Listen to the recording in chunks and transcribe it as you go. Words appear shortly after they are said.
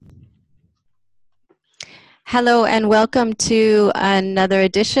Hello and welcome to another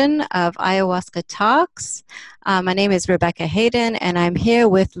edition of Ayahuasca Talks. My name is Rebecca Hayden and I'm here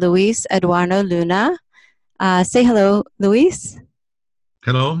with Luis Eduardo Luna. Say hello, Luis.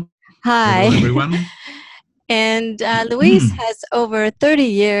 Hello. Hi. Hello, everyone. And Luis has over 30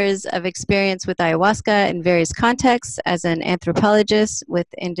 years of experience with ayahuasca in various contexts as an anthropologist with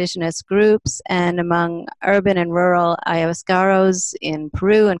indigenous groups and among urban and rural ayahuascaros in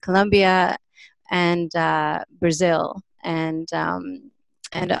Peru and Colombia and Brazil, and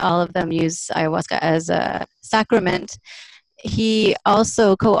all of them use ayahuasca as a sacrament. He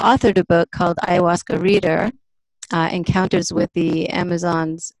also co-authored a book called Ayahuasca Reader, Encounters with the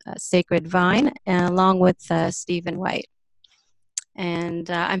Amazon's Sacred Vine, along with Stephen White. And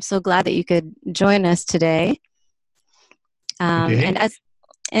I'm so glad that you could join us today. Okay.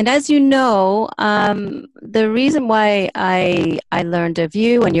 And as you know, the reason why I learned of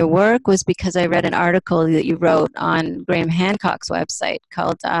you and your work was because I read an article that you wrote on Graham Hancock's website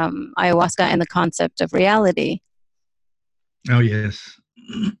called Ayahuasca and the Concept of Reality. Oh, yes.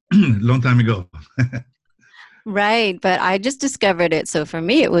 Long time ago. Right, but I just discovered it, so for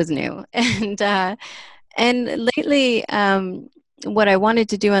me it was new. And lately, what I wanted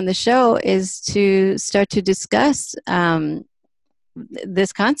to do on the show is to start to discuss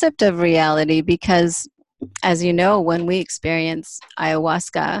this concept of reality, because as you know, when we experience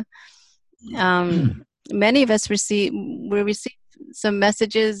ayahuasca, many of us receive some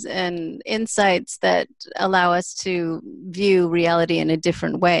messages and insights that allow us to view reality in a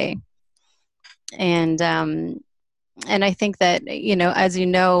different way. And I think that, as you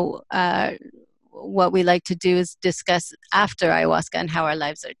know, what we like to do is discuss after ayahuasca and how our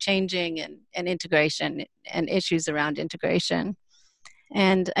lives are changing, and integration and issues around integration.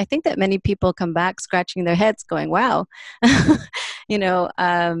 And I think that many people come back scratching their heads going, wow, the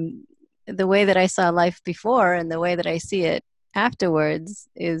way that I saw life before and the way that I see it afterwards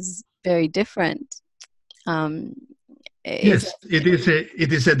is very different. Yes,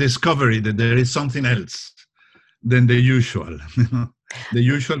 it is a discovery that there is something else than the usual, the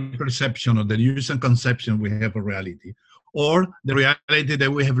usual perception or the usual conception we have of reality, or the reality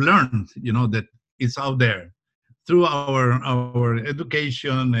that we have learned, that it's out there through our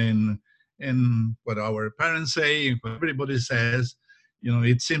education and what our parents say, what everybody says.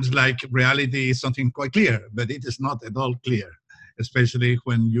 It seems like reality is something quite clear, but it is not at all clear, especially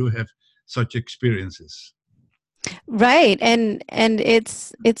when you have such experiences. Right, and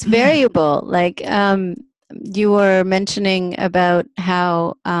it's variable. Like you were mentioning about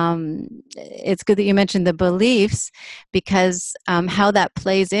how it's good that you mentioned the beliefs, because how that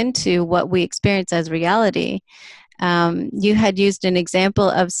plays into what we experience as reality. You had used an example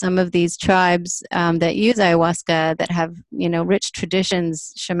of some of these tribes that use ayahuasca that have, rich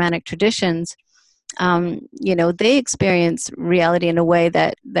traditions, shamanic traditions. They experience reality in a way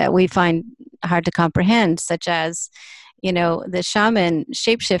that we find hard to comprehend, such as, the shaman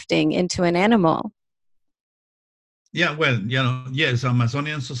shapeshifting into an animal. Yeah, well, yes,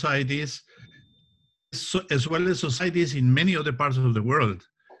 Amazonian societies, as well as societies in many other parts of the world,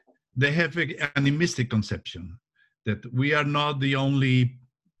 they have an animistic conception that we are not the only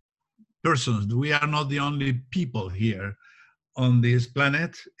persons, we are not the only people here on this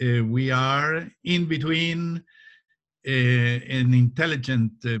planet. We are in between an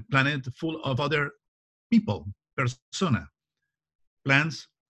intelligent planet full of other people, persona, plants,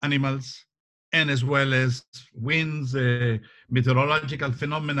 animals, and as well as winds, meteorological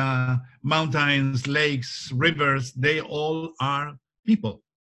phenomena, mountains, lakes, rivers, they all are people.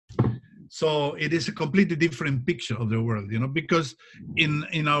 So it is a completely different picture of the world, because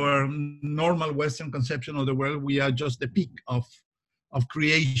in our normal Western conception of the world, we are just the peak of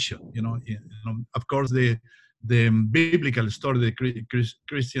creation. Of course, the biblical story, the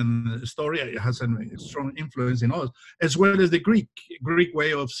Christian story, has a strong influence in us, as well as the Greek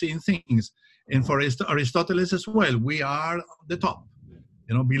way of seeing things. And for Aristoteles as well, we are the top.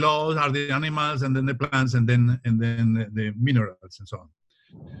 Below are the animals, and then the plants, and then the minerals, and so on.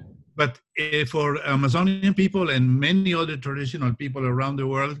 But for Amazonian people and many other traditional people around the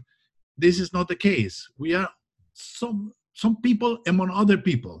world, this is not the case. We are some people among other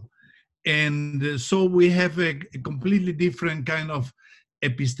people. And so we have a completely different kind of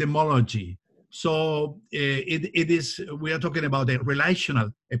epistemology. So it is, we are talking about a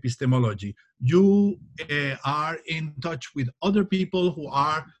relational epistemology. You are in touch with other people who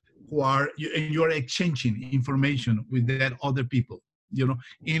are, and you're exchanging information with that other people,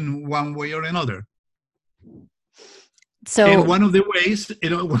 in one way or another. So, and one of the ways,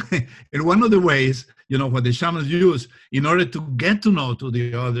 what the shamans use in order to get to know to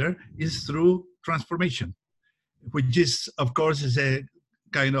the other is through transformation. which is, of course, is a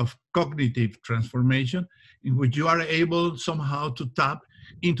kind of cognitive transformation in which you are able somehow to tap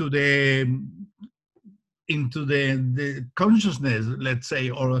into the consciousness, let's say,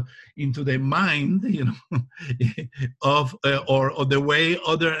 or into the mind, of or the way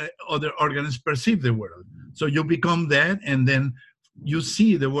other organs perceive the world. So you become that, and then you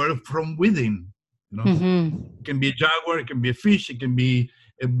see the world from within. Mm-hmm. It can be a jaguar, it can be a fish, it can be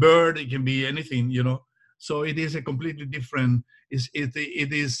a bird, it can be anything. So it is a completely different. It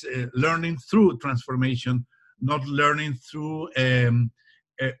is learning through transformation, not learning through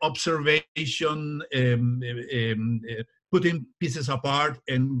observation, putting pieces apart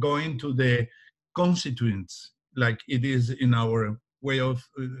and going to the constituents, like it is in our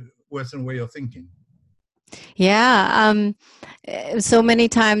Western way of thinking. Yeah. So many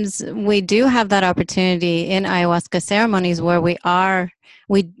times we do have that opportunity in ayahuasca ceremonies where we are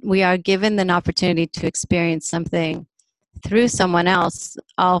given an opportunity to experience something through someone else,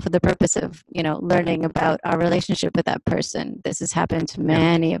 all for the purpose of, learning about our relationship with that person. This has happened to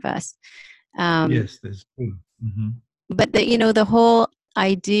many of us. Yes, that's true. Mm-hmm. But the whole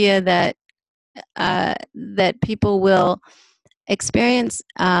idea that people will experience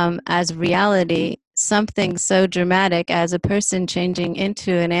as reality something so dramatic as a person changing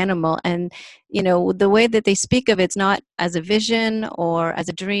into an animal, and the way that they speak of it's not as a vision or as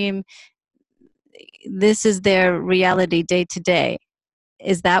a dream. This is their reality day to day.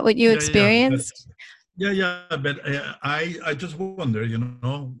 Is that what you experienced? But I just wonder,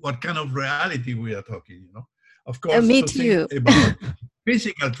 what kind of reality we are talking, Of course, Me to too. think about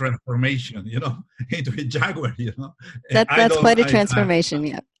physical transformation, into a jaguar, That's quite a transformation,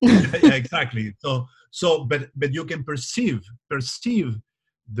 yeah. Yeah, exactly. But you can perceive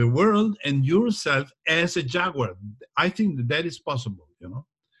the world and yourself as a jaguar. I think that is possible,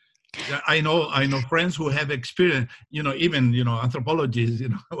 I know friends who have experience, even anthropologists,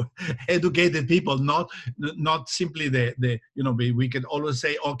 educated people, not simply the we can always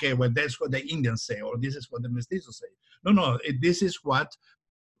say, okay, well, that's what the Indians say, or this is what the mestizos say. No, this is what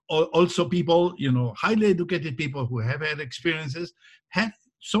also people, highly educated people who have had experiences,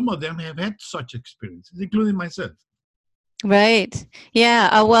 some of them have had such experiences, including myself. Right.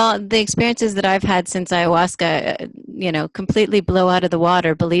 Yeah. Well, the experiences that I've had since ayahuasca, completely blow out of the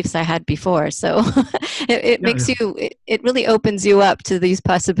water beliefs I had before. So it makes you, it really opens you up to these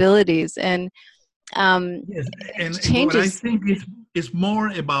possibilities. And yes, and changes. what I think is more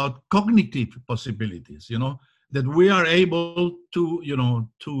about cognitive possibilities, that we are able to,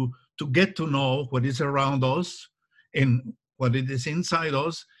 to get to know what is around us and what it is inside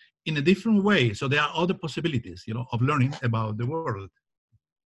us in a different way. So there are other possibilities, of learning about the world.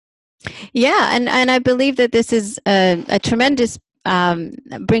 Yeah, and I believe that this is a tremendous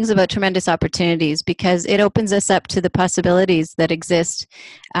brings about tremendous opportunities because it opens us up to the possibilities that exist,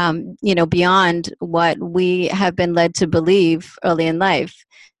 beyond what we have been led to believe early in life.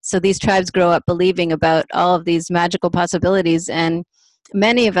 So these tribes grow up believing about all of these magical possibilities, and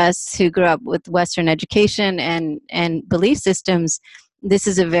many of us who grew up with Western education and belief systems, this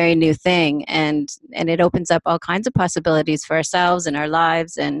is a very new thing, and it opens up all kinds of possibilities for ourselves and our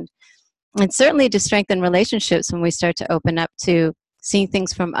lives, and certainly to strengthen relationships when we start to open up to seeing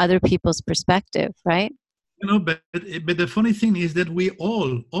things from other people's perspective, right? But the funny thing is that we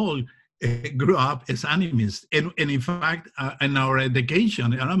all grew up as animists, and in fact, in our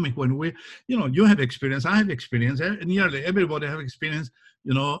education, I mean, when we, you have experience, I have experience, nearly everybody have experience,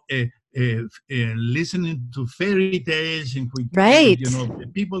 listening to fairy tales in which, right,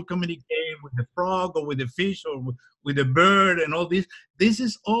 people communicate with the frog or with the fish or with the bird and all this. This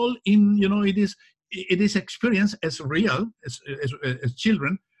is all in, it is experience as real as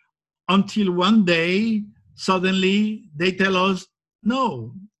children, until one day suddenly they tell us,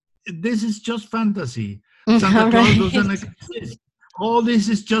 no, this is just fantasy. Santa Claus doesn't exist. All this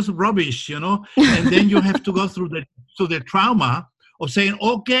is just rubbish, and then you have to go through the trauma of saying,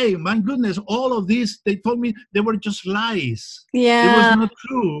 okay, my goodness, all of this, they told me they were just lies. Yeah. It was not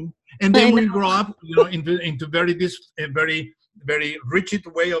true. And then we grow up, into very, very rigid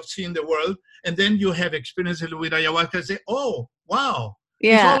way of seeing the world. And then you have experiences with ayahuasca and say, oh, wow.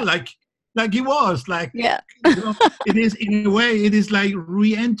 Yeah. It's all like it was, yeah. It is, in a way, it is like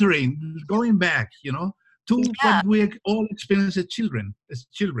re-entering, going back, to what we all experience as children.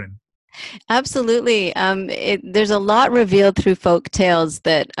 Absolutely. There's a lot revealed through folk tales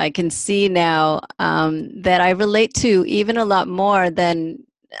that I can see now, that I relate to even a lot more than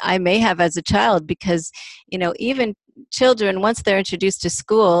I may have as a child, because, even children, once they're introduced to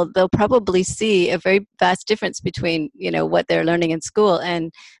school, they'll probably see a very vast difference between, what they're learning in school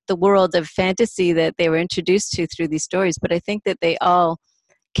and the world of fantasy that they were introduced to through these stories. But I think that they all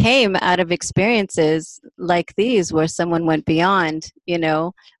came out of experiences like these where someone went beyond,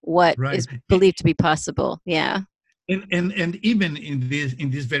 what Right. is believed to be possible. Yeah. And even in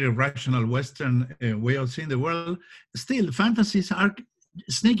this very rational Western way of seeing the world, still fantasies are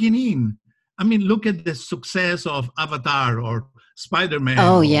sneaking in. I mean, look at the success of Avatar or Spider-Man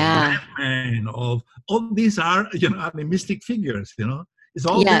Oh, or yeah. Batman. Of all these are animistic figures. It's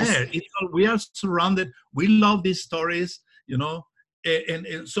all Yes. there. We are surrounded. We love these stories.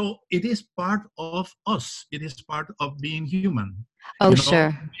 And so it is part of us. It is part of being human. Oh,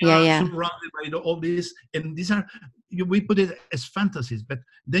 sure. We Yeah, are yeah. surrounded by all this, and these are we put it as fantasies, but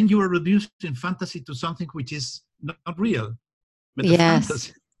then you are reducing fantasy to something which is not real. But the Yes.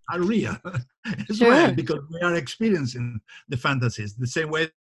 fantasies are real as Sure. well, because we are experiencing the fantasies the same way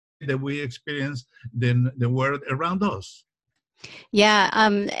that we experience the world around us. Yeah,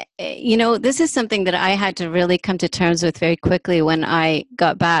 this is something that I had to really come to terms with very quickly when I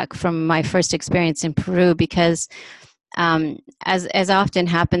got back from my first experience in Peru, because as often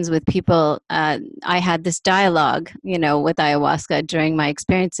happens with people, I had this dialogue, with ayahuasca during my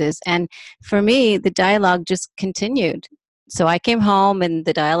experiences, and for me, the dialogue just continued. So I came home, and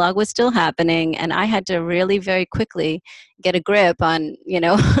the dialogue was still happening, and I had to really very quickly get a grip on,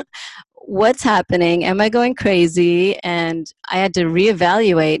 what's happening? Am I going crazy? And I had to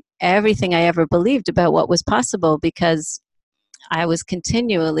reevaluate everything I ever believed about what was possible, because I was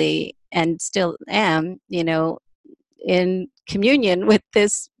continually, and still am, in communion with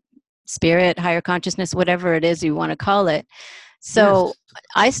this spirit, higher consciousness, whatever it is you want to call it. So Yes.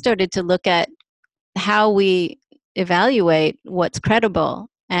 I started to look at how we evaluate what's credible.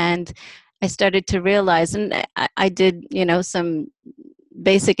 And I started to realize, and I did, some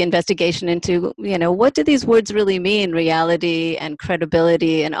basic investigation into, what do these words really mean, reality and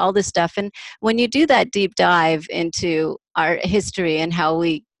credibility and all this stuff. And when you do that deep dive into our history and how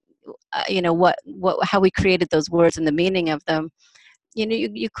we, how we created those words and the meaning of them,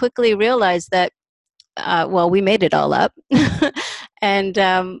 you quickly realize that, well, we made it all up. And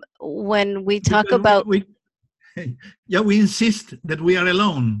when we talk Because about we insist that we are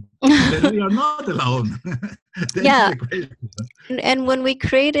alone, that we are not alone. That's yeah, the question. and when we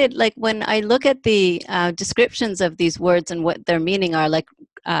created, like, when I look at the descriptions of these words and what their meaning are, like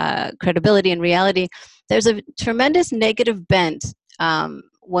credibility and reality, there's a tremendous negative bent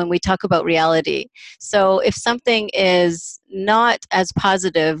when we talk about reality. So if something is not as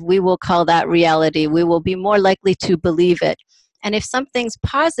positive, we will call that reality. We will be more likely to believe it. And if something's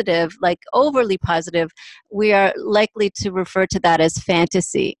positive, like overly positive, we are likely to refer to that as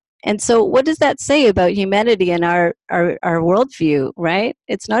fantasy. And so what does that say about humanity and our worldview, right?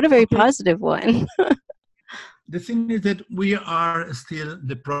 It's not a very Okay. positive one. The thing is that we are still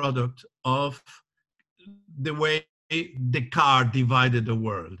the product of the way Descartes divided the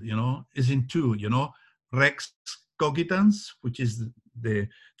world, is in two, Rex cogitans, which is the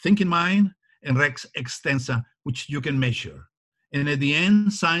thinking mind, and Rex extensa, which you can measure. And at the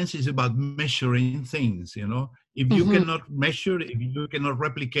end, science is about measuring things, If you Mm-hmm. cannot measure, if you cannot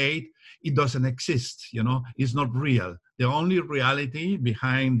replicate, it doesn't exist, It's not real. The only reality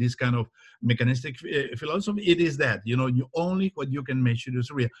behind this kind of mechanistic philosophy, it is that, you only what you can measure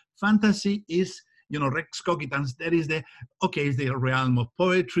is real. Fantasy is, Rex cogitans, that is it's the realm of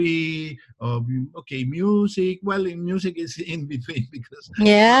poetry, of, music. Well, music is in between because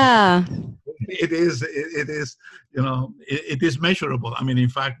Yeah. it is, it is measurable. I mean, in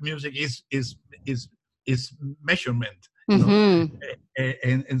fact, music is measurement, Mm-hmm.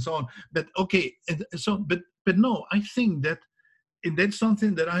 and so on. But but no, I think that, and that's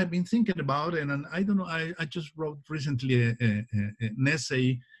something that I have been thinking about, and I don't know. I just wrote recently an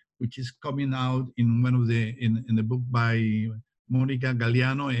essay, which is coming out in one of in the book by Monica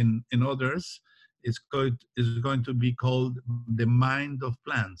Galliano and others. It's going to be called "The Mind of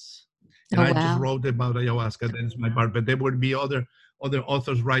Plants," and Oh, I just wow. wrote about ayahuasca. That is my part, but there would be other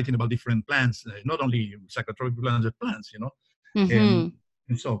authors writing about different plants, not only psychotropic plants, but plants, Mm-hmm. and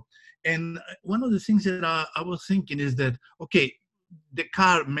and so. And one of the things that I was thinking is that, okay,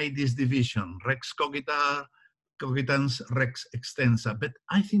 Descartes made this division, Rex cogitans, Rex extensa. But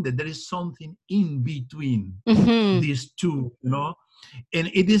I think that there is something in between Mm-hmm. these two, and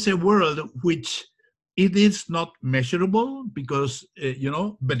it is a world which it is not measurable because,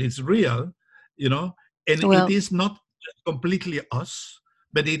 but it's real, and it Well, is not completely us,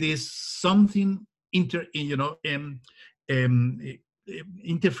 but it is something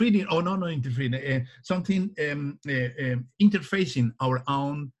interfering, or not interfering, something interfacing our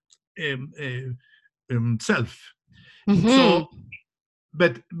own self. So,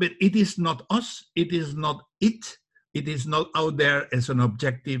 but it is not us. It is not it. It is not out there as an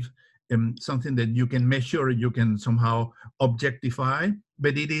objective, something that you can measure, you can somehow objectify.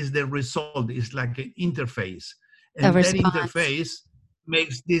 But it is the result. It's like an interface, and that interface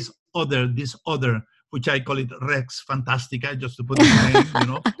makes this other, which I call it Rex Fantastica, just to put it in name, you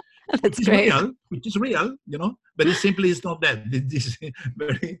know. That's great. Which is real, you know, but it simply is not that. This is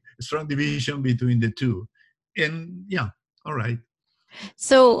very strong division between the two. And yeah, all right.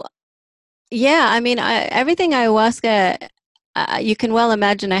 So, yeah, I mean, everything ayahuasca, you can well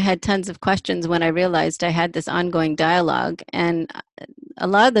imagine I had tons of questions when I realized I had this ongoing dialogue. And a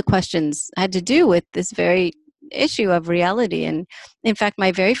lot of the questions had to do with this very issue of reality. And in fact,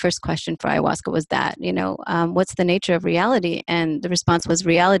 my very first question for ayahuasca was that, you know, what's the nature of reality? And the response was,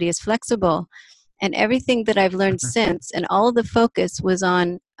 reality is flexible. And everything that I've learned since, and all of the focus was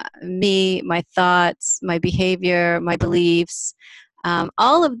on me, my thoughts, my behavior, my beliefs,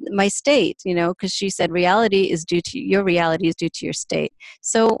 all of my state, you know, because she said reality is due to your state.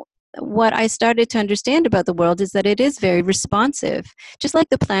 So what I started to understand about the world is that it is very responsive. Just like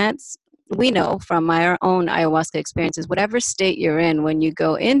the plants, we know from our own ayahuasca experiences, whatever state you're in when you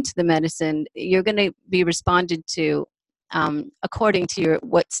go into the medicine, you're going to be responded to according to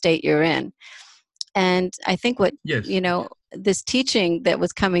what state you're in. And I think what, you know, this teaching that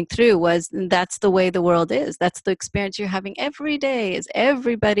was coming through was that's the way the world is. That's the experience you're having every day, is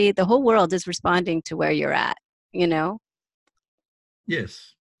everybody, the whole world is responding to where you're at, you know?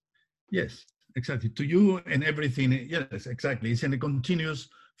 Yes, exactly. To you and everything. Yes, exactly. It's in a continuous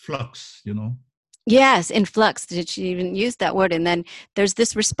flux, you know? Yes, in flux. Did she even use that word? And then there's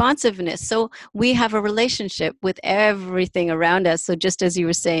this responsiveness. So we have a relationship with everything around us. So just as you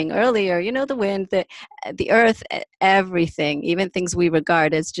were saying earlier, you know, the wind, the earth, everything, even things we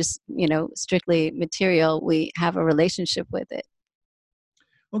regard as just, you know, strictly material, we have a relationship with it.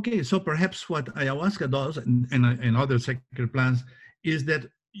 Okay, so perhaps what ayahuasca does and other sacred plants is that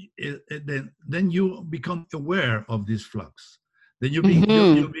then you become aware of this flux. Then you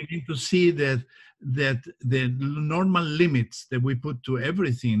begin to see that the normal limits that we put to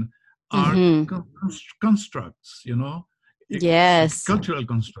everything are constructs, you know? Yes. Cultural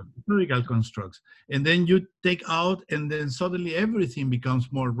constructs, historical constructs. And then you take out, and then suddenly everything becomes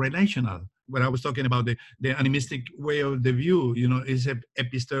more relational. When I was talking about the animistic way of the view, you know, is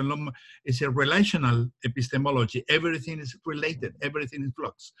a relational epistemology. Everything is related, everything is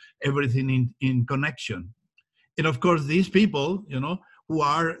flux, everything in connection. And of course, these people, you know, who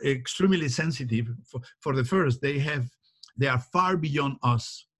are extremely sensitive, for the first, they are far beyond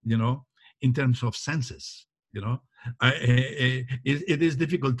us, you know, in terms of senses, you know. It is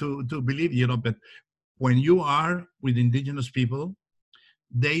difficult to believe, you know, but when you are with indigenous people,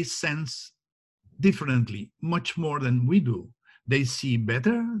 they sense differently, much more than we do. They see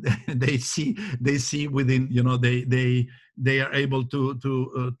better. they see within, you know, they are able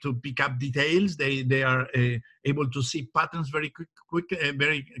to pick up details. They are able to see patterns very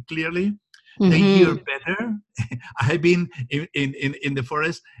very clearly. They hear better. I have been in the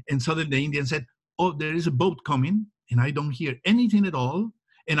forest, and suddenly the Indian said, "Oh, there is a boat coming," and I don't hear anything at all.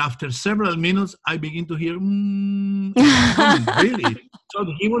 And after several minutes, I begin to hear, really. So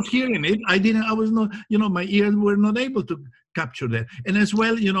he was hearing it. I was not, you know, my ears were not able to capture that. And as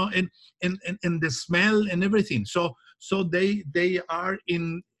well, you know, and the smell and everything. So they are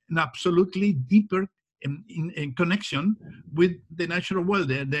in an absolutely deeper in connection with the natural world,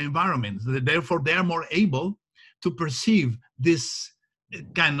 the environment. Therefore, they are more able to perceive this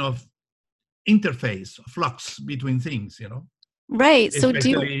kind of interface, flux between things, you know. Right. So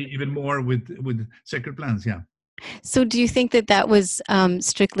especially even more with sacred plants, yeah. So do you think that was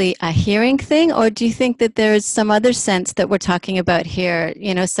strictly a hearing thing, or do you think that there's some other sense that we're talking about here,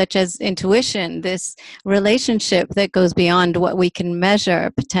 you know, such as intuition, this relationship that goes beyond what we can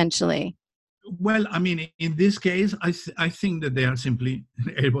measure potentially? Well, I mean, in this case, I think that they are simply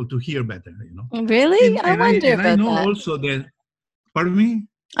able to hear better, you know. Really? I wonder about that. I know also that, pardon me?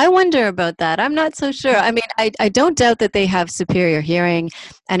 I wonder about that. I'm not so sure. I mean, I don't doubt that they have superior hearing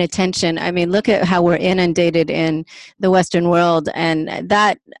and attention. I mean, look at how we're inundated in the Western world, and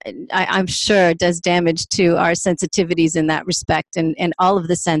that I'm sure does damage to our sensitivities in that respect and all of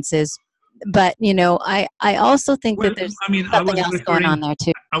the senses. But, you know, I also think that there's something else going on there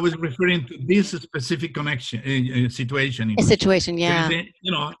too. I was referring to this specific connection situation. A situation, yeah.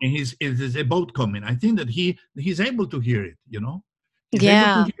 You know, and is a boat coming. I think that he's able to hear it, you know. Is able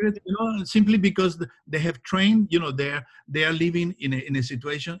to Yeah. hear it, simply because they have trained, they are living in a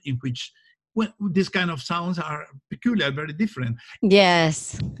situation in which these kind of sounds are peculiar, very different.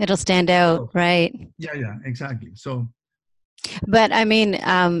 Yes. It'll stand out, So, right? yeah, exactly. So, But I mean,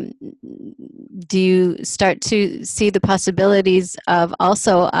 do you start to see the possibilities of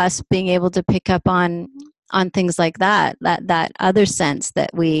also us being able to pick up on things like that other sense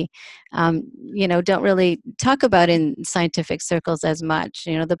that we, don't really talk about in scientific circles as much?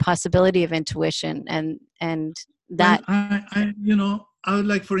 The possibility of intuition and well, that. I would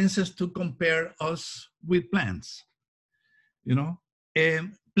like, for instance, to compare us with plants.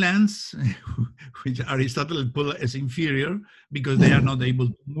 Plants, which Aristotle put as inferior because they are not able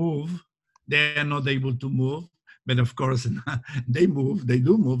to move. They are not able to move, but of course they move. They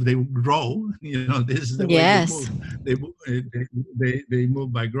do move. They grow. This is the way they Yes. move. They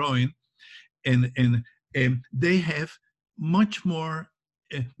move by growing, and they have much more,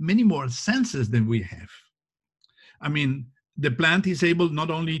 many more senses than we have. I mean, the plant is able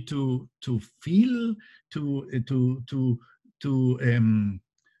not only to feel, to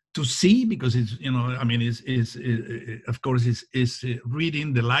see, because it's, is of course is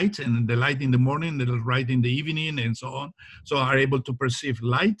reading the light, and the light in the morning, the light in the evening, and so on. So are able to perceive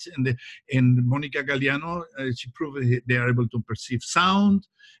light, and Monica Galliano, she proved they are able to perceive sound.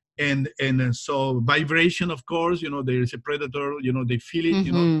 And so vibration, of course, there is a predator, they feel it,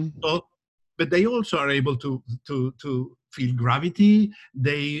 Mm-hmm. so, but they also are able to feel gravity.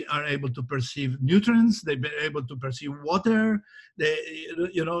 They are able to perceive nutrients. They're able to perceive water.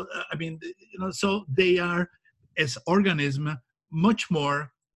 So they are, as organism, much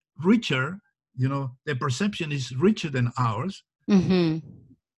more richer. Their perception is richer than ours. Mm-hmm.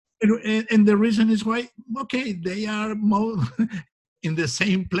 And the reason is why, okay, they are more in the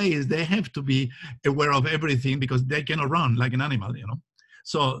same place. They have to be aware of everything because they cannot run like an animal,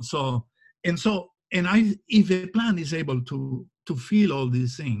 and if a plant is able to feel all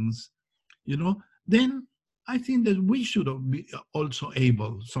these things, then I think that we should be also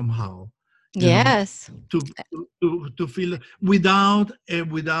able somehow, you know, Yes. to feel without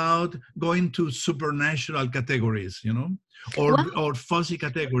going to supernatural categories, Well, or fuzzy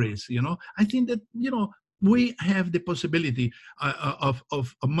categories. I think that we have the possibility of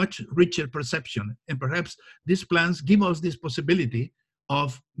a much richer perception, and perhaps these plants give us this possibility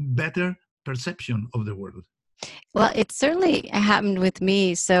of better perception of the world. Well, it certainly happened with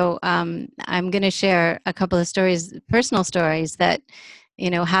me. So I'm going to share a couple of stories, personal stories that,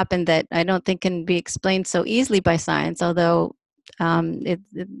 happened that I don't think can be explained so easily by science, although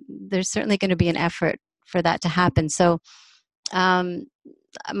there's certainly going to be an effort for that to happen. So um,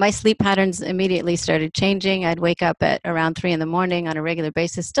 my sleep patterns immediately started changing. I'd wake up at around 3 in the morning on a regular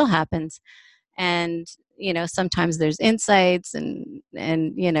basis, still happens. And, sometimes there's insights and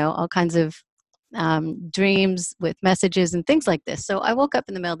all kinds of dreams with messages and things like this. So I woke up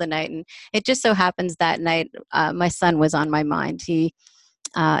in the middle of the night, and it just so happens that night my son was on my mind. He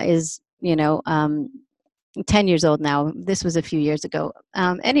is, 10 years old now. This was a few years ago.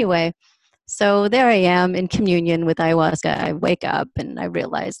 Anyway, so there I am in communion with ayahuasca. I wake up and I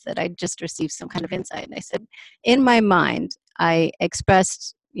realize that I just received some kind of insight. And I said, in my mind, I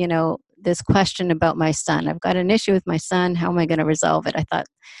expressed, this question about my son. I've got an issue with my son. How am I going to resolve it? I thought,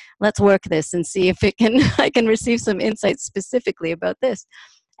 let's work this and see if I can receive some insights specifically about this.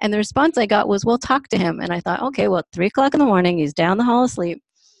 And the response I got was, well, talk to him. And I thought, okay, well, 3 o'clock in the morning, he's down the hall asleep.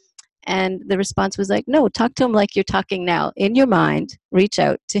 And the response was like, no, talk to him like you're talking now. In your mind, reach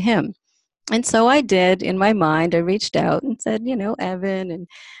out to him. And so I did. In my mind, I reached out and said, Evan, and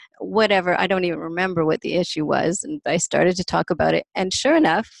whatever. I don't even remember what the issue was. And I started to talk about it. And sure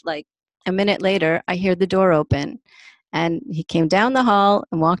enough, like a minute later, I hear the door open. And he came down the hall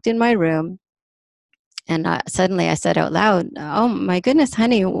and walked in my room. And suddenly I said out loud, oh my goodness,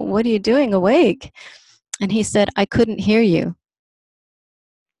 honey, what are you doing awake? And he said, I couldn't hear you.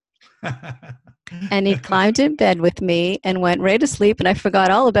 And he climbed in bed with me and went right to sleep. And I forgot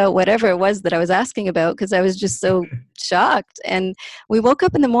all about whatever it was that I was asking about because I was just so shocked. And we woke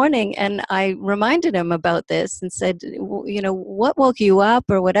up in the morning and I reminded him about this and said, what woke you up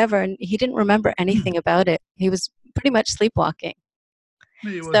or whatever? And he didn't remember anything about it. He was pretty much sleepwalking.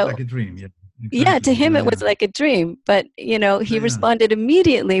 It was So, like a dream. Yeah, yeah, to exactly. him it Yeah. was like a dream. But, he Yeah. responded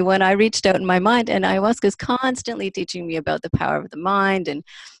immediately when I reached out in my mind. And ayahuasca is constantly teaching me about the power of the mind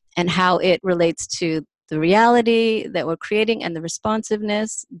and how it relates to the reality that we're creating and the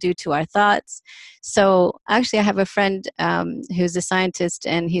responsiveness due to our thoughts. So actually, I have a friend who's a scientist,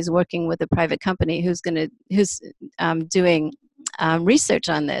 and he's working with a private company who's doing research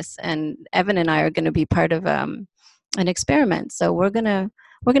on this. And Evan and I are going to be part of an experiment. So we're gonna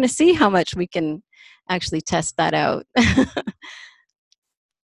see how much we can actually test that out and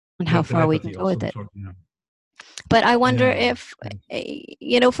Yeah, how far we can telepathy go of with some it. sort. Yeah. But I wonder Yeah. if,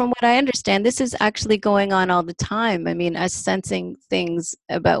 from what I understand, this is actually going on all the time. I mean, us sensing things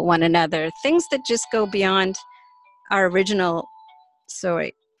about one another, things that just go beyond our original,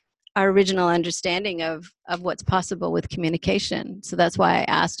 sorry, our original understanding of what's possible with communication. So that's why I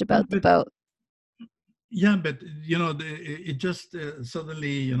asked Yeah, about the boat. yeah, but it just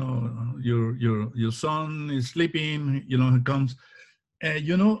suddenly, your son is sleeping. He comes.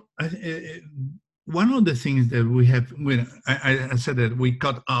 One of the things that we have, when I said that we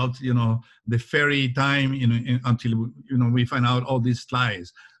cut out, the fairy time, until we find out all these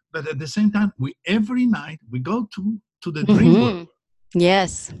lies. But at the same time, we every night we go to the dream world,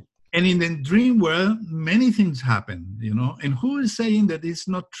 Yes, and in the dream world, many things happen, And who is saying that it's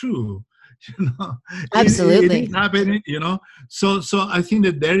not true? You know, it is absolutely. happening. So I think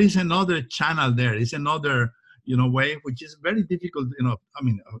that there is another channel. There is another, way, which is very difficult. I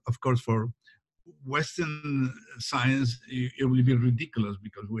mean, of course, for Western science, it will be ridiculous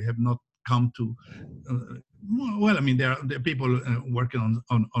because we have not come to. Well, I mean, there are people working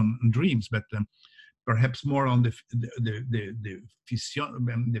on dreams, but perhaps more on the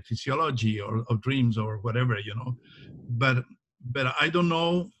physiology of dreams or whatever, But I don't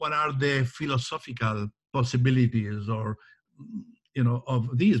know what are the philosophical possibilities or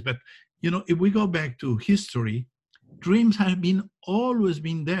of these. But if we go back to history, dreams have been always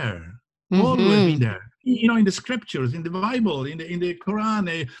been there, always been Mm-hmm. there. In the scriptures, in the Bible, in the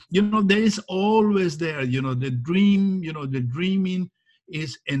Quran, there is always there. The dream, the dreaming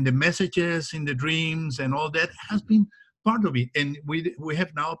is, and the messages in the dreams and all that has been part of it. And we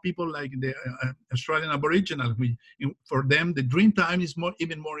have now people like the Australian Aboriginal. For them, the dream time is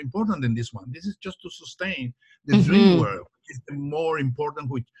even more important than this one. This is just to sustain the dream Mm-hmm. world, which is the more important,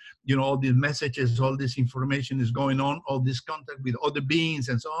 which all these messages, all this information is going on, all this contact with other beings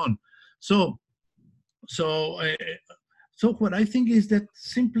and so on. So so uh, so what I think is that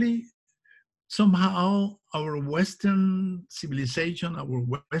simply somehow our Western civilization, our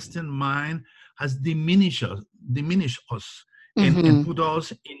Western mind has diminished us and Mm-hmm. put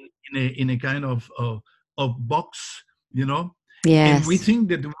us in a kind of box, and we Yes. think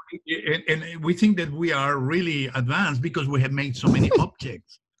that and we think that we are really advanced because we have made so many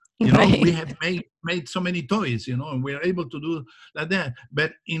objects. We Right. have made so many toys, and we are able to do like that.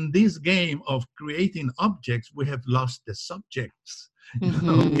 But in this game of creating objects, we have lost the subjects. We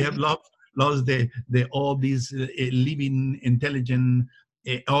have Mm-hmm. lost the all these living intelligent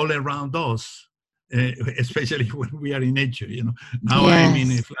all around us, especially when we are in nature. Now I'm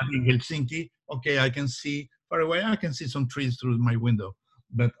in a Yes. flat in Helsinki. Okay, I can see far away. I can see some trees through my window,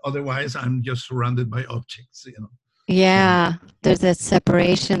 but otherwise I'm just surrounded by objects. So Yeah. There's a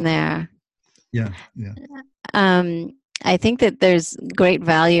separation there. yeah, yeah. Um, I think that there's great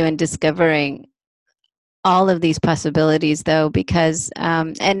value in discovering all of these possibilities, though, because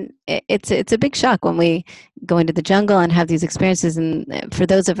and it's a big shock when we go into the jungle and have these experiences. And for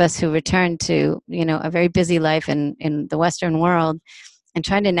those of us who return to a very busy life in the Western world, and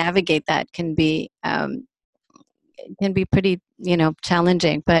trying to navigate that can be pretty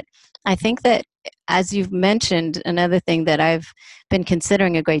challenging. But I think that, as you've mentioned, another thing that I've been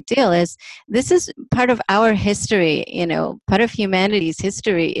considering a great deal is this is part of our history. Part of humanity's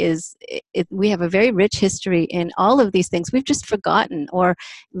history is we have a very rich history in all of these things. We've just forgotten or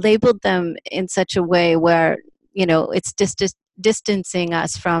labeled them in such a way where it's distancing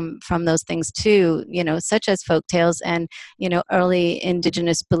us from those things too, such as folk tales and early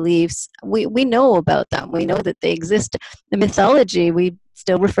indigenous beliefs. We know about them. We know that they exist. The mythology we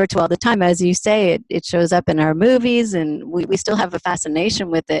still refer to all the time. As you say, it shows up in our movies, and we still have a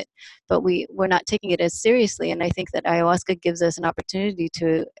fascination with it, but we're not taking it as seriously. And I think that ayahuasca gives us an opportunity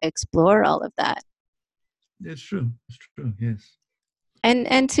to explore all of that. It's true. It's true. Yes.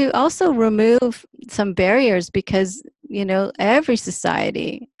 And to also remove some barriers, because every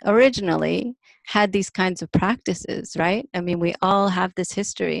society originally had these kinds of practices, right? I mean, we all have this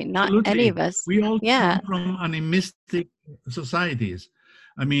history. Not any Absolutely. of us. We all Yeah. come from animistic societies.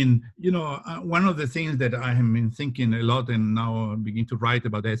 I mean, one of the things that I have been thinking a lot and now begin to write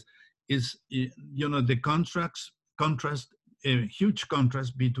about this is, the contrast, a huge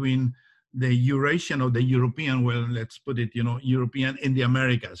contrast between the Eurasian or the European, well, let's put it, European and the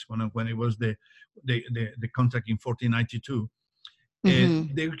Americas, when it was the contact in 1492.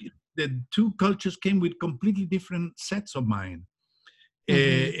 Mm-hmm. The two cultures came with completely different sets of mind.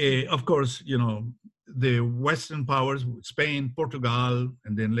 Mm-hmm. Of course, the Western powers, Spain, Portugal,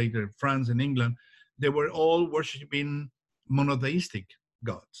 and then later France and England, they were all worshiping monotheistic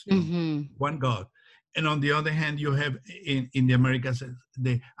gods, Mm-hmm. one God. And on the other hand, you have in the Americas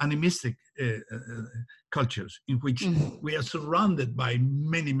the animistic cultures, in which Mm-hmm. we are surrounded by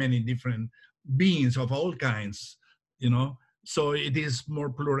many, many different beings of all kinds, you know. So it is more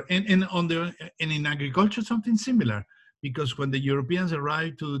plural. And in agriculture, something similar, because when the Europeans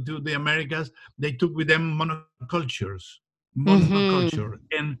arrived to the Americas, they took with them monoculture, Mm-hmm.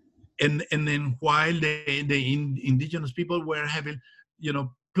 and then while the indigenous people were having,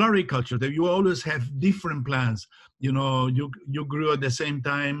 pluriculture, that you always have different plants. You grew at the same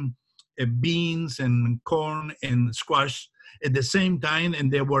time beans and corn and squash at the same time, and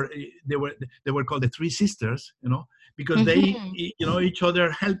they were called the Three Sisters, because they, Mm-hmm. each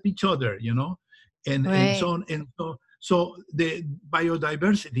other help each other, and so Right. on and so. So the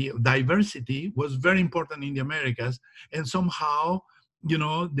diversity was very important in the Americas, and somehow,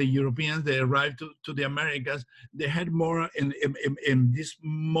 the Europeans, they arrived to the Americas, they had more in this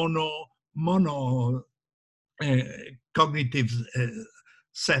mono uh, cognitive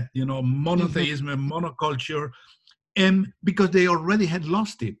set, Mm-hmm. monotheism, monoculture, and because they already had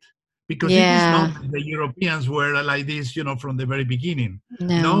lost it. Because it is not Yeah. that the Europeans were like this, from the very beginning.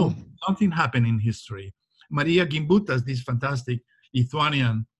 No. No, something happened in history. Maria Gimbutas, this fantastic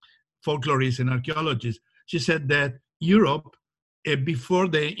Lithuanian folklorist and archaeologist, she said that Europe, before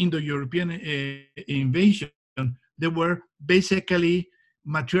the Indo-European invasion, they were basically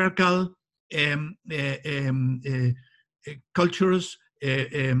matriarchal cultures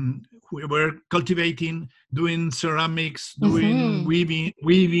who were cultivating, doing ceramics, doing Mm-hmm.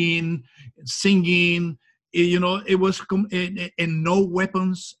 weaving, singing. It was and no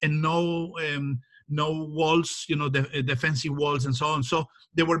weapons and no walls, defensive walls and so on. So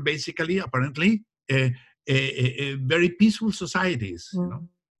they were basically, apparently, very peaceful societies,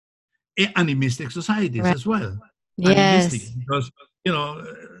 animistic societies Right. as well. Animistic, Yes. because,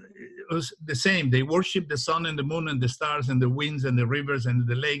 it was the same. They worship the sun and the moon and the stars and the winds and the rivers and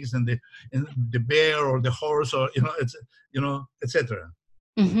the lakes and the bear or the horse, or, etc.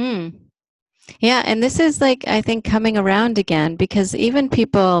 Mm-hmm. Yeah, and this is like, I think, coming around again, because even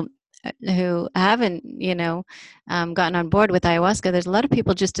people who haven't, gotten on board with ayahuasca, there's a lot of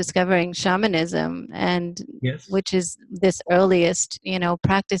people just discovering shamanism, and Yes. which is this earliest,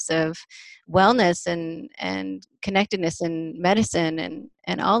 practice of wellness and connectedness in medicine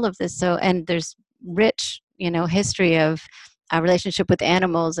and all of this. So, and there's rich, history of our relationship with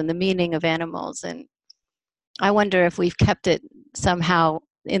animals and the meaning of animals. And I wonder if we've kept it somehow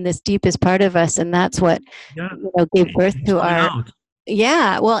in this deepest part of us, and that's what Yeah, gave birth it's to coming our. out.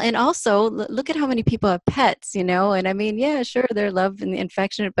 Yeah, well, and also look at how many people have pets, and I mean, yeah, sure, they're love and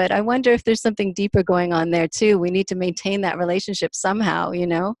affectionate, but I wonder if there's something deeper going on there too. We need to maintain that relationship somehow.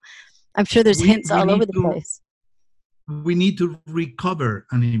 I'm sure there's We hints we all over need the to place. we need to recover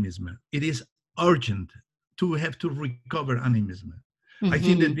animism. It is urgent to have to recover animism. I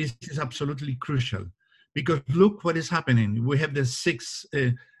think that Hmm. this is absolutely crucial, because look what is happening. We have the sixth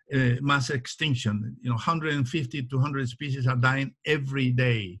mass extinction. 150 to 100 species are dying every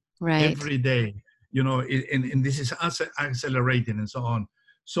day, Right. every day. And this is accelerating and so on.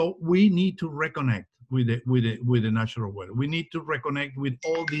 So we need to reconnect with the natural world. We need to reconnect with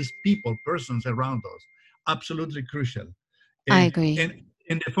all these people, persons around us. Absolutely crucial. I And and agree.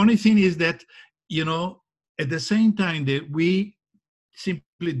 and the funny thing is that, you know, at the same time that we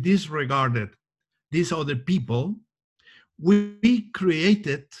simply disregarded these other people, we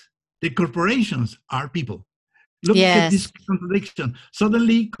created the corporations are people. Look at this Yes. contradiction.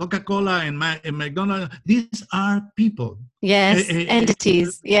 Suddenly, Coca-Cola and McDonald's, these are people. Yes.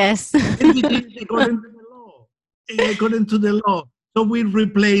 Entities. Yes. Entities according to the law. According to the law. So we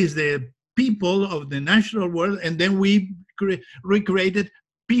replaced the people of the natural world, and then we recreated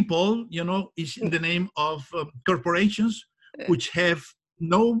people, is in the name of corporations, which have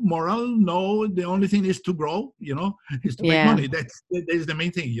no moral, no, the only thing is to grow, is to make Yeah. money. That is the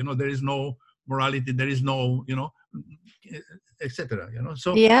main thing, there is no morality, there is no, etc.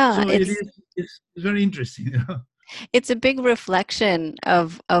 So Yeah. it is, it's very interesting. It's a big reflection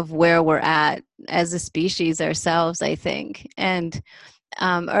of where we're at as a species ourselves, I think. And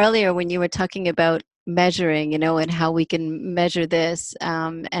earlier when you were talking about measuring, and how we can measure this,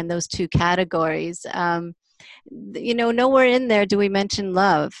 and those two categories, nowhere in there do we mention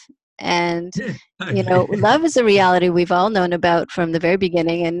love. And Yeah, exactly. love is a reality we've all known about from the very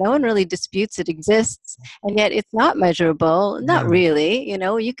beginning, and no one really disputes it exists. And yet it's not measurable, not Yeah, really.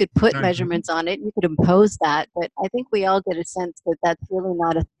 You could put exactly. measurements on it, you could impose that, but I think we all get a sense that that's really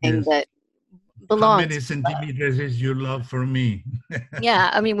not a thing Yes. How belongs. many centimeters is your love for me? Yeah,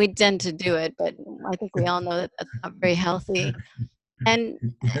 I mean, we tend to do it, but I think we all know that that's not very healthy. And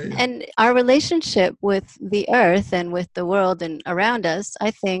Yeah, and our relationship with the earth and with the world and around us,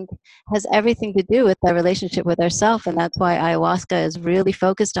 I think, has everything to do with our relationship with ourselves, and that's why ayahuasca is really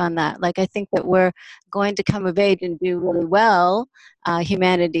focused on that. Like, I think that we're going to come of age and do really well,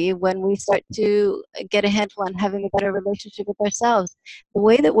 humanity, when we start to get a handle on having a better relationship with ourselves. The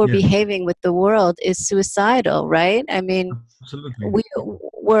way that we're yes, behaving with the world is suicidal, right? I mean, absolutely.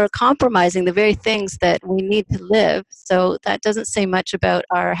 we're compromising the very things that we need to live. So that doesn't say much about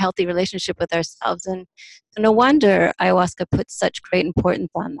our healthy relationship with ourselves. And no wonder ayahuasca puts such great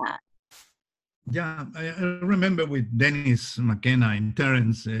importance on that. Yeah, I remember with Dennis McKenna and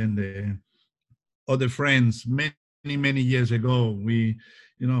Terence and other friends many years ago, we,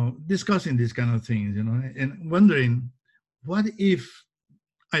 discussing these kind of things, and wondering, what if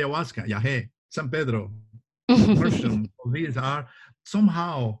ayahuasca, yahe, San Pedro, immersion, all these are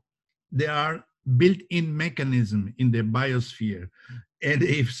somehow, they are built-in mechanism in the biosphere, and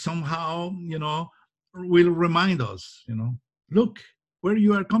if somehow, will remind us, look where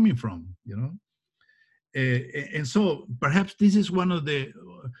you are coming from, and so perhaps this is one of the,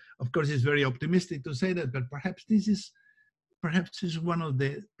 of course it's very optimistic to say that, but perhaps is one of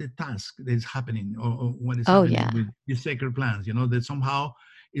the tasks that is happening, or what is Oh, happening yeah. with these sacred plants, that somehow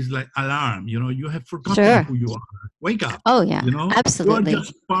is like alarm, you have forgotten Sure. who you are. Wake up, Oh, yeah. you are Absolutely.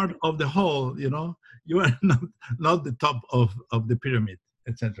 just part of the whole, you are not the top of the pyramid,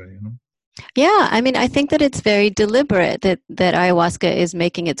 etc. Yeah, I mean, I think that it's very deliberate that ayahuasca is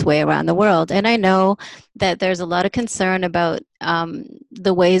making its way around the world. And I know that there's a lot of concern about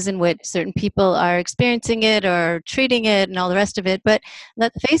the ways in which certain people are experiencing it or treating it and all the rest of it. But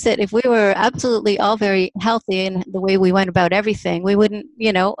let's face it, if we were absolutely all very healthy in the way we went about everything, we wouldn't,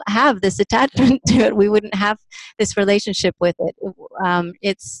 have this attachment to it. We wouldn't have this relationship with it.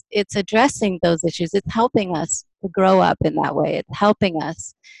 It's addressing those issues. It's helping us to grow up in that way. It's helping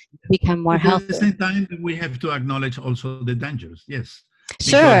us become more But at the healthy. same time, we have to acknowledge also the dangers. Yes, because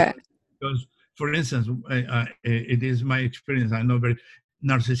Sure. because for instance, it is my experience. I know very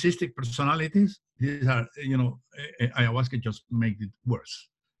narcissistic personalities. These are, ayahuasca just make it worse.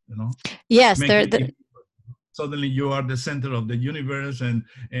 Yes, Make they're it, suddenly you are the center of the universe, and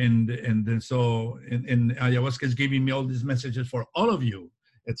then so and ayahuasca is giving me all these messages for all of you,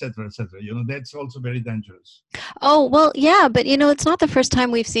 etc., etc. That's also very dangerous. Oh, well, yeah, but it's not the first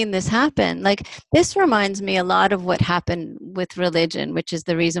time we've seen this happen. Like, this reminds me a lot of what happened with religion, which is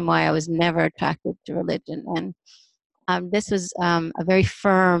the reason why I was never attracted to religion. And this was a very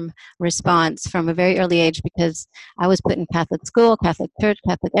firm response from a very early age, because I was put in Catholic school, Catholic church,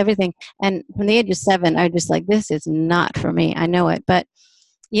 Catholic everything. And from the age of 7, I was just like, this is not for me. I know it. But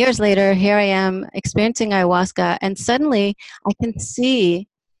years later, here I am experiencing ayahuasca, and suddenly I can see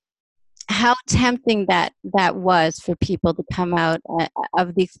how tempting that was for people to come out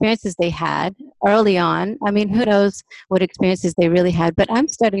of the experiences they had early on. I mean, who knows what experiences they really had, but I'm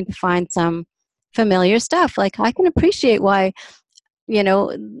starting to find some familiar stuff. Like, I can appreciate why,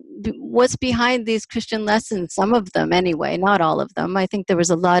 what's behind these Christian lessons, some of them anyway, not all of them. I think there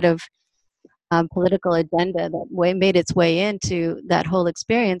was a lot of political agenda that made its way into that whole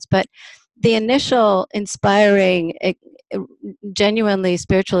experience, but the initial inspiring, genuinely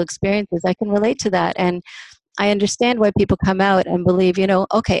spiritual experiences, I can relate to that. And I understand why people come out and believe,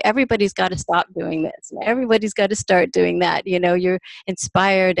 okay, everybody's got to stop doing this. Everybody's got to start doing that. You're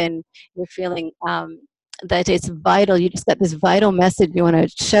inspired and you're feeling that it's vital. You just got this vital message. You want to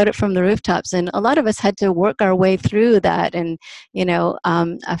shout it from the rooftops. And a lot of us had to work our way through that. And,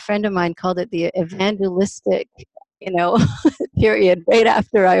 a friend of mine called it the evangelistic, period, right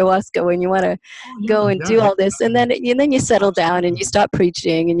after ayahuasca, when you want to Oh go yeah, and do yeah, all this, and then you settle down and you absolutely. stop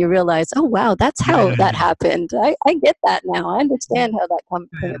preaching and you realize, oh wow, that's Yeah, how yeah, that yeah. happened. I get that now. I understand how that came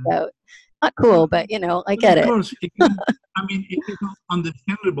Yeah. about. Not cool, but I Well, get of it. course, it is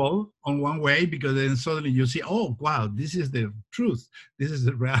understandable on one way, because then suddenly you see, oh, wow, this is the truth. This is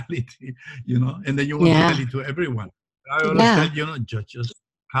the reality, and then you want to tell Yeah, it to everyone. I always tell, yeah. just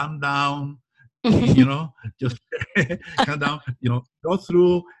calm down, just calm down, go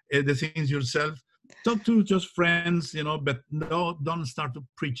through the things yourself. Talk to just friends, but no, don't start to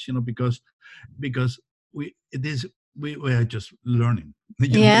preach, because we are just learning. We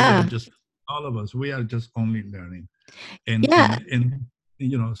are Yeah, just, all of us, we are just only learning, and yeah. and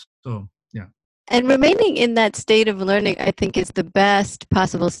and so yeah. And remaining in that state of learning, I think, is the best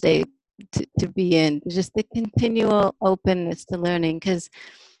possible state to be in. Just the continual openness to learning. Because,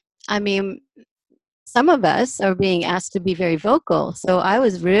 I mean, some of us are being asked to be very vocal. So I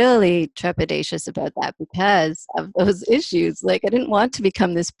was really trepidatious about that because of those issues. Like, I didn't want to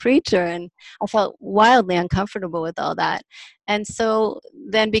become this preacher, and I felt wildly uncomfortable with all that. And so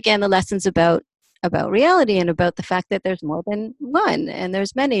then began the lessons about reality and about the fact that there's more than one and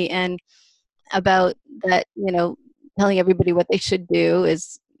there's many, and about that, telling everybody what they should do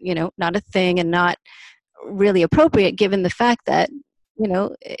is, not a thing and not really appropriate given the fact that,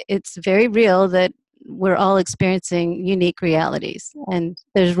 it's very real that we're all experiencing unique realities, and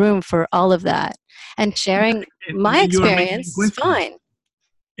there's room for all of that. And sharing my You are making experience is questions. fine.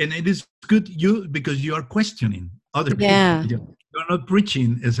 And it is good because you are questioning other Yeah. people. You're not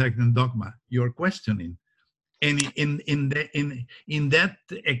preaching a certain dogma. You're questioning. And in that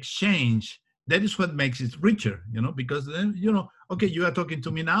exchange, that is what makes it richer, because then, okay, you are talking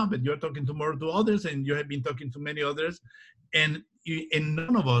to me now, but you're talking to others, and you have been talking to many others, and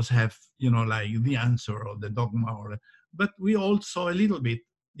none of us have, like the answer or the dogma, but we all saw a little bit,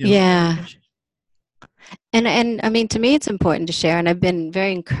 Yeah. And I mean, to me, it's important to share, and I've been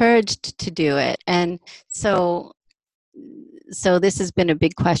very encouraged to do it. And so this has been a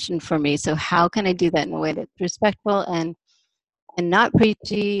big question for me. So how can I do that in a way that's respectful and not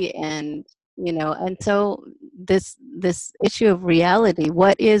preachy, and and so this issue of reality,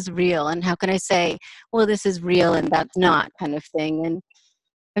 what is real, and how can I say, well, this is real and that's not, kind of thing.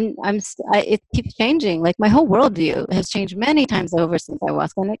 And it keeps changing. Like, my whole worldview has changed many times over since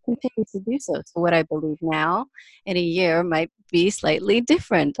ayahuasca, and it continues to do so. So what I believe now in a year might be slightly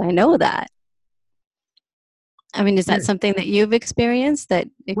different. I know that. I mean, is that something that you've experienced, that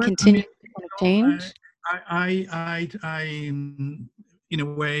it continues to kind of change? I, in a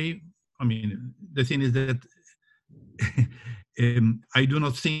way, I mean, the thing is that I do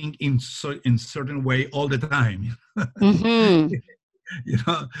not think in certain way all the time. Mm-hmm.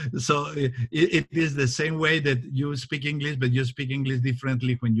 So it is the same way that you speak English, but you speak English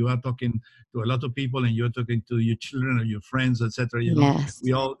differently when you are talking to a lot of people and you're talking to your children or your friends, etc. Yes.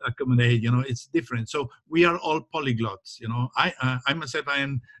 We all accommodate. It's different. So we are all polyglots. I myself, I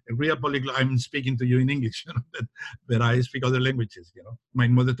am a real polyglot. I'm speaking to you in English, but I speak other languages. My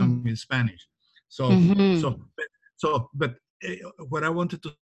mother tongue is Spanish. So but what I wanted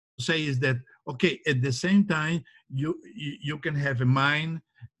to say is that, okay, at the same time, you can have a mind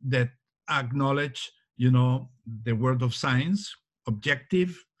that acknowledge, the word of science,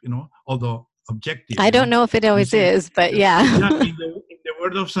 objective, although objective. I don't know if it always is, but yeah. In the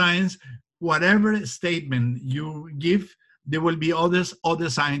word of science, whatever statement you give, there will be other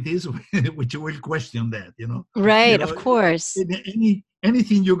scientists which will question that, Right, of course.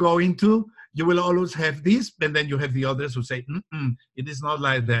 Anything you go into, you will always have this, and then you have the others who say, it is not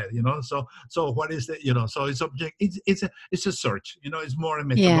like that, So what is that, So it's it's a search, it's more a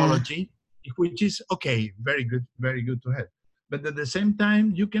methodology, which is okay, very good to have. But at the same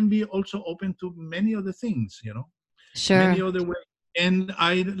time, you can be also open to many other things, Sure. Many other ways. And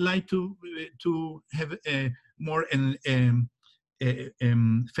I like to have a more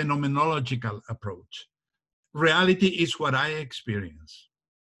phenomenological approach. Reality is what I experience.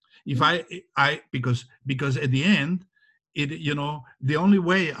 If because at the end, the only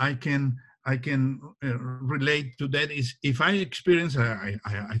way I can relate to that is if I experience. I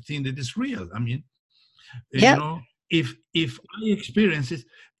think that it's real. I mean, if I experience it,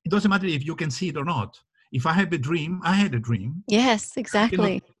 it doesn't matter if you can see it or not. If I have a dream, I had a dream. Yes,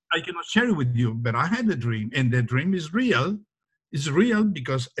 exactly. I cannot share it with you, but I had a dream, and the dream is real. It's real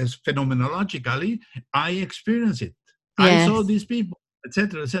because, as phenomenologically, I experience it. Yes. I saw these people,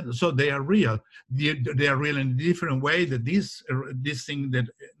 etc., etc. So they are real. They are real in a different way. That this thing that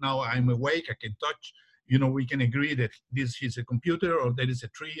now I'm awake, I can touch. We can agree that this is a computer or that is a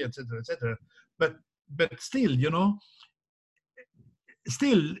tree, etc., etc. But still,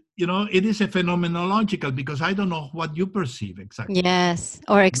 it is a phenomenological, because I don't know what you perceive exactly. Yes,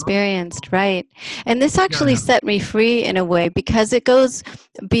 or experienced, right. And this actually set me free in a way, because it goes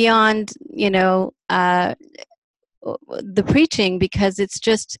beyond, the preaching, because it's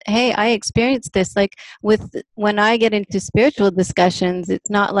just, hey, I experienced this. Like, when I get into spiritual discussions,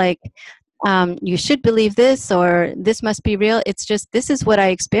 it's not like, you should believe this or this must be real. It's just, this is what I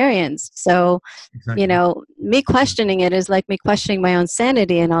experienced. So, exactly. Me questioning it is like me questioning my own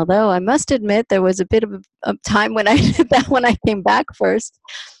sanity. And although I must admit there was a bit of a time when I did that, when I came back first,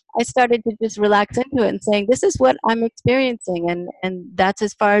 I started to just relax into it and saying, this is what I'm experiencing, and that's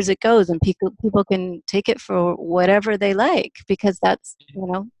as far as it goes. And people can take it for whatever they like, because that's,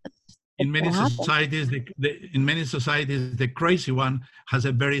 in many societies, the crazy one has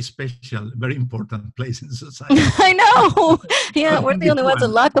a very special, very important place in society. I know. Yeah, we're the only ones that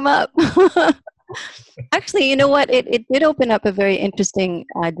lock them up. Actually, you know what? It did open up a very interesting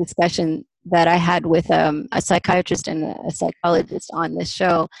discussion that I had with a psychiatrist and a psychologist on this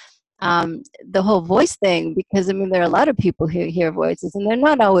show. The whole voice thing, because I mean, there are a lot of people who hear voices, and they're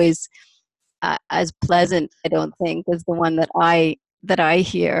not always as pleasant, I don't think, as the one that I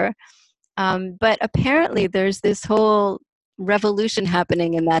hear. But apparently, there's this whole revolution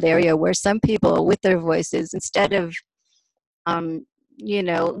happening in that area where some people, with their voices, instead of um,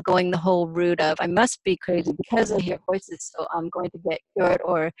 going the whole route of I must be crazy because I hear voices, so I'm going to get cured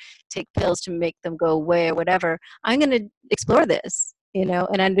or take pills to make them go away or whatever. I'm going to explore this, and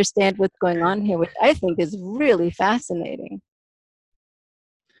understand what's going on here, which I think is really fascinating.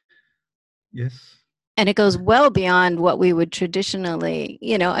 Yes. And it goes well beyond what we would traditionally,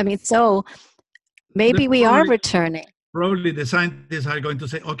 so maybe we are returning. Probably the scientists are going to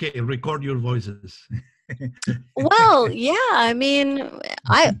say, okay, record your voices. Well, yeah, I mean,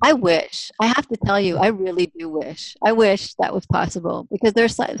 I wish. I have to tell you, I really do wish. I wish that was possible, because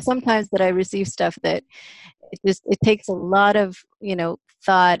there's sometimes that I receive stuff that it takes a lot of,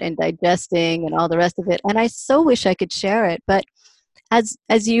 thought and digesting and all the rest of it. And I so wish I could share it. But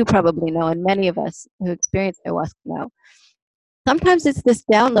as you probably know, and many of us who experience ayahuasca know, sometimes it's this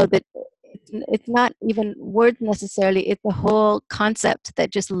download that it's not even words necessarily. It's a whole concept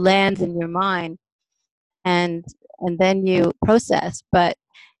that just lands in your mind, and then you process. But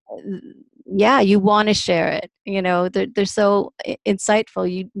yeah, you want to share it. They're so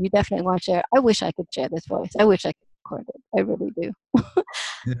insightful. You definitely want to share it. I wish I could share this voice. I wish I could record it. I really do.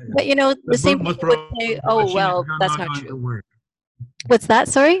 Yeah. But the same people would say, "Oh, well, that's not true." What's that?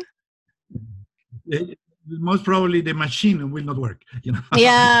 Sorry. Most probably the machine will not work.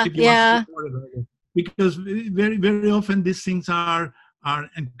 Yeah, yeah. Because very, very often these things are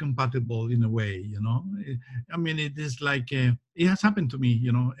incompatible in a way. I mean, it is like it has happened to me,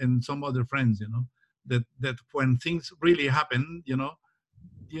 and some other friends, that when things really happen,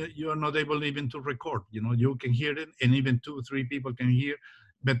 you are not able even to record. You can hear it, and even 2-3 people can hear,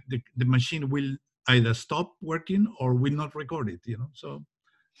 but the machine will either stop working or will not record it. So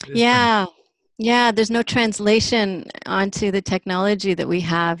yeah. Strange. Yeah, there's no translation onto the technology that we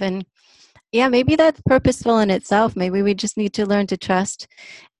have. And yeah, maybe that's purposeful in itself. Maybe we just need to learn to trust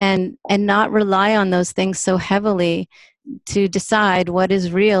and not rely on those things so heavily to decide what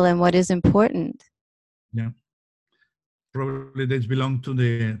is real and what is important. Yeah. Probably this belongs to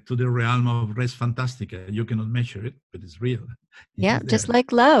the realm of res fantastica. You cannot measure it, but it's real. Yeah, just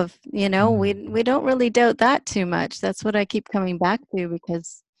like love. We don't really doubt that too much. That's what I keep coming back to,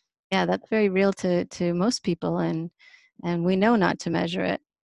 because yeah, that's very real to most people, and we know not to measure it.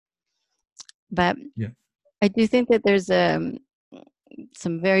 But yeah, I do think that there's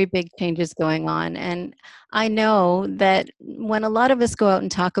some very big changes going on, and I know that when a lot of us go out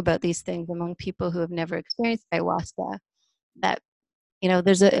and talk about these things among people who have never experienced ayahuasca, that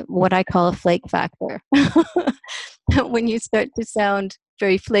there's what I call a flake factor. When you start to sound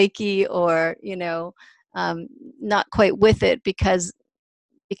very flaky or not quite with it because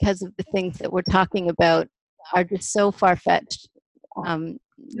of the things that we're talking about are just so far-fetched, in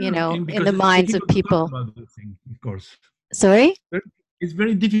the minds of people. Things, of course. Sorry? It's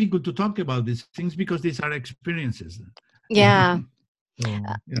very difficult to talk about these things because these are experiences. Yeah.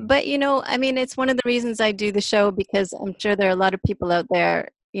 But, I mean, it's one of the reasons I do the show, because I'm sure there are a lot of people out there,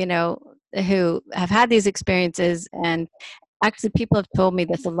 who have had these experiences, and actually people have told me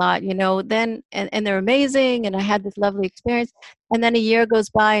this a lot, then, and they're amazing, and I had this lovely experience, and then a year goes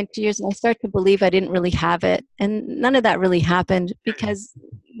by and 2 years, and I start to believe I didn't really have it, and none of that really happened, because,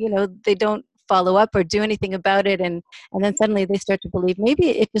 they don't follow up or do anything about it, and then suddenly they start to believe maybe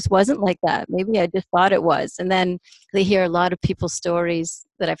it just wasn't like that, maybe I just thought it was, and then they hear a lot of people's stories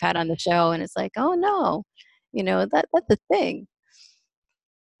that I've had on the show, and it's like, oh no, that's the thing.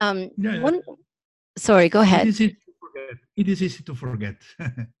 Sorry, go ahead. It is easy to forget.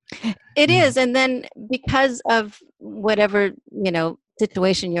 It is, and then because of whatever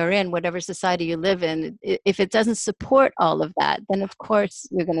situation you're in, whatever society you live in, if it doesn't support all of that, then of course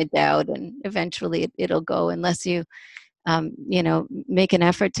you're going to doubt, and eventually it'll go, unless you make an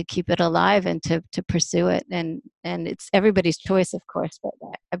effort to keep it alive and to pursue it, and it's everybody's choice, of course, but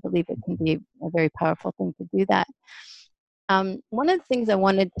I believe it can be a very powerful thing to do that. One of the things I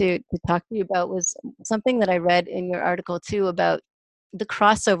wanted to talk to you about was something that I read in your article too, about the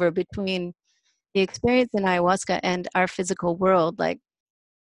crossover between the experience in ayahuasca and our physical world. Like,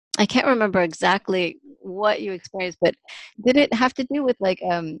 I can't remember exactly what you experienced, but did it have to do with like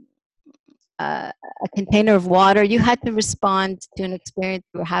a container of water? You had to respond to an experience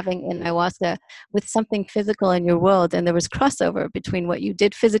you were having in ayahuasca with something physical in your world, and there was crossover between what you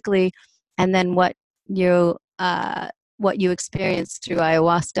did physically and then what you experienced through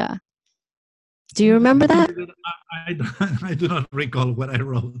ayahuasca. Do you remember that? I do not recall what I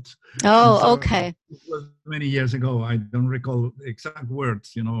wrote. Oh, okay. It was many years ago. I don't recall exact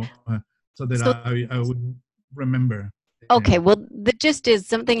words, so that So, I would remember. Okay, well, the gist is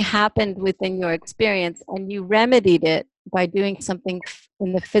something happened within your experience and you remedied it by doing something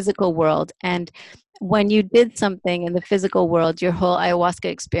in the physical world. And when you did something in the physical world, your whole ayahuasca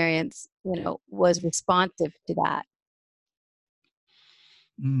experience, was responsive to that.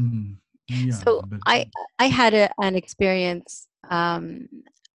 Yeah, So but I had an experience.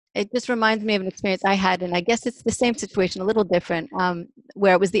 It just reminds me of an experience I had, and I guess it's the same situation, a little different,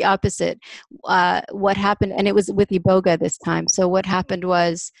 where it was the opposite. What happened, and it was with Iboga this time. So what happened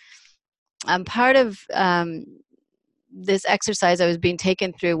was, part of this exercise I was being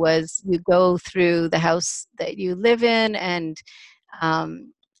taken through was you go through the house that you live in, and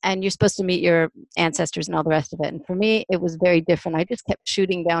you're supposed to meet your ancestors and all the rest of it. And for me, it was very different. I just kept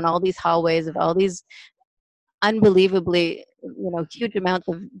shooting down all these hallways of all these unbelievably, huge amounts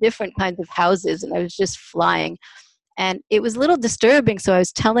of different kinds of houses, and I was just flying. And it was a little disturbing. So I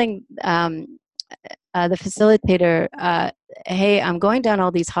was telling the facilitator, hey, I'm going down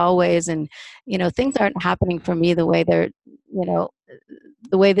all these hallways, and things aren't happening for me the way they're,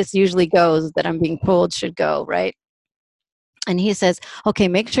 the way this usually goes, that I'm being told should go, right? And he says, okay,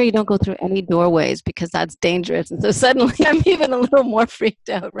 make sure you don't go through any doorways because that's dangerous. And so suddenly I'm even a little more freaked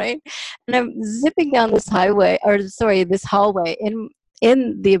out, right? And I'm zipping down this this hallway in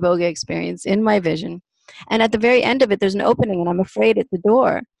the Iboga experience, in my vision. And at the very end of it, there's an opening, and I'm afraid it's the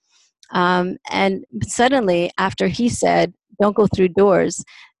door. And suddenly, after he said, don't go through doors,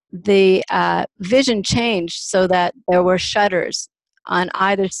 the vision changed so that there were shutters on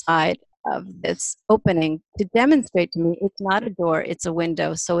either side of this opening to demonstrate to me it's not a door, it's a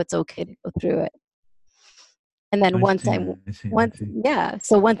window, so it's okay to go through it. And then once I went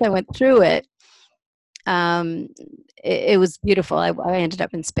through it, it was beautiful. I ended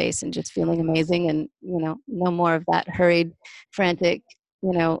up in space and just feeling amazing, and no more of that hurried, frantic,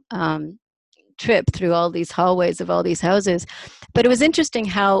 trip through all these hallways of all these houses. But it was interesting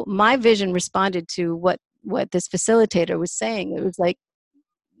how my vision responded to what this facilitator was saying. It was like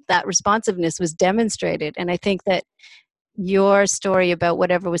that responsiveness was demonstrated. And I think that your story about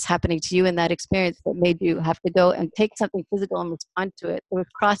whatever was happening to you in that experience that made you have to go and take something physical and respond to it, there was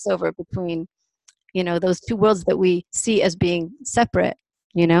crossover between, those two worlds that we see as being separate,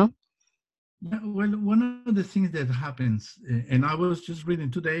 Yeah, well, one of the things that happens, and I was just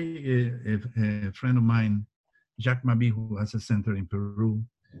reading today, a friend of mine, Jacques Mabi, who has a center in Peru,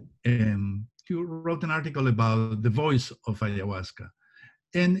 he wrote an article about the voice of ayahuasca.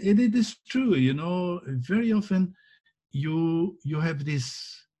 And it is true, very often you have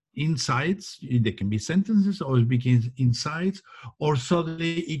these insights. They can be sentences, or it begins insights, or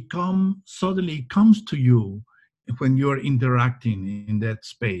suddenly it comes to you when you're interacting in that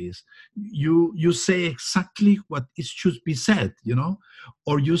space. You say exactly what it should be said,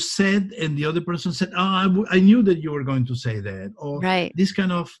 or you said and the other person said, oh, I knew that you were going to say that, or right. This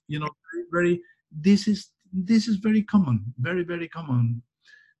kind of, very, this is very common, very, very common.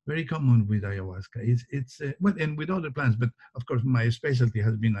 Very common with ayahuasca. It's well, and with other plants, but of course my specialty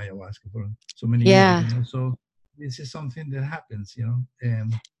has been ayahuasca for so many years. So this is something that happens,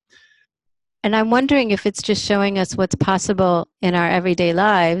 And I'm wondering if it's just showing us what's possible in our everyday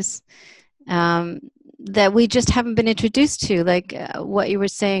lives, that we just haven't been introduced to. Like what you were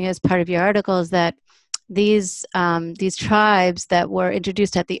saying as part of your article is that these tribes that were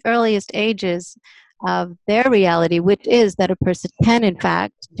introduced at the earliest ages of their reality, which is that a person can in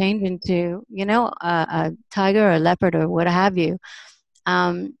fact change into, a tiger or a leopard or what have you.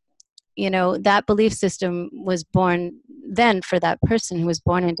 That belief system was born then for that person who was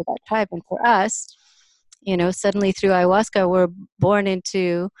born into that tribe. And for us, suddenly through ayahuasca, we're born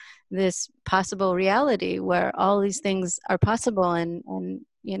into this possible reality where all these things are possible. And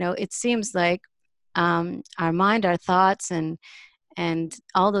it seems like our mind, our thoughts, and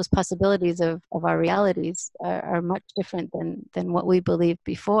all those possibilities of our realities are much different than what we believed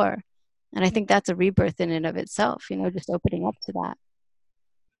before. And I think that's a rebirth in and of itself, just opening up to that.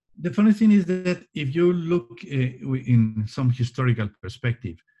 The funny thing is that if you look in some historical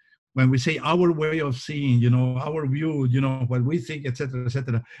perspective, when we say our way of seeing, our view, what we think,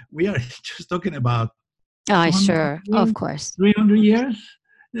 etc., we are just talking about sure, of course, 300 years,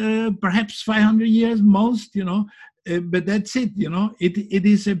 perhaps 500 years most, but that's it. It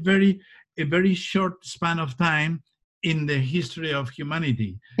is a very short span of time in the history of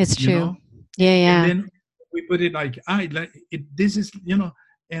humanity. It's true. Yeah. And then we put it like, this is,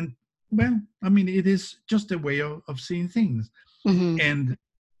 and well, I mean, it is just a way of seeing things, Mm-hmm. and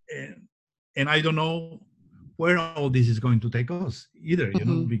and and I don't know where all this is going to take us either.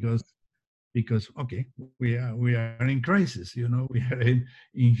 Mm-hmm. Because okay, we are in crisis. We are in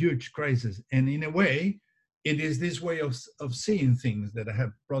huge crisis, and in a way, it is this way of seeing things that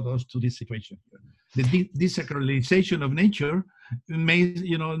have brought us to this situation here. The desacralization of nature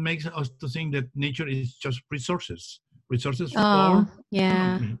makes us to think that nature is just resources for Oh,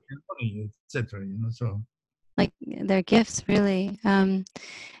 yeah. economy and money, etc. So Like they're gifts, really.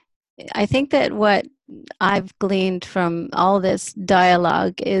 I think that what I've gleaned from all this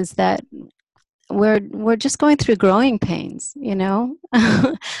dialogue is that we're just going through growing pains, a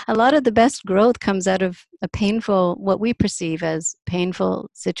lot of the best growth comes out of a painful, what we perceive as painful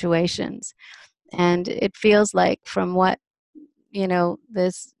situations. And it feels like from what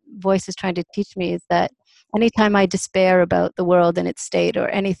this voice is trying to teach me is that anytime I despair about the world and its state or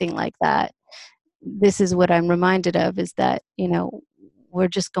anything like that, this is what I'm reminded of, is that we're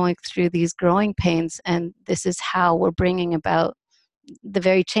just going through these growing pains, and this is how we're bringing about the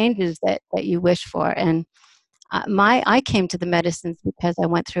very changes that you wish for. And I came to the medicines because I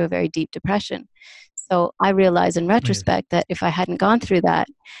went through a very deep depression. So I realize in yes, retrospect that if I hadn't gone through that,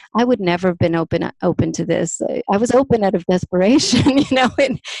 I would never have been open to this. I was open out of desperation.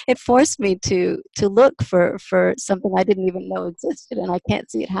 It forced me to look for something I didn't even know existed, and I can't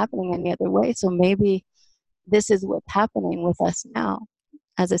see it happening any other way. So maybe this is what's happening with us now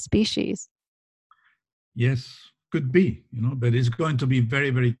as a species. yes, could be, but it's going to be very,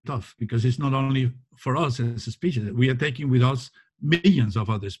 very tough because it's not only for us as a species. We are taking with us millions of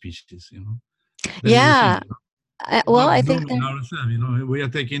other species. That is the thing. Yeah. We're Well, I not think dooming ourselves. We are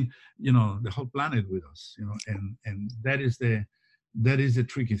taking, the whole planet with us. And that is the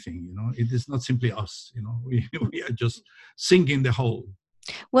tricky thing. It is not simply us. We are just sinking the whole.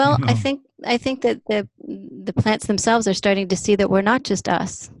 well, You I know. think I think that the plants themselves are starting to see that we're not just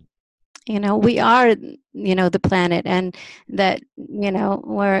us. We are, the planet, and that,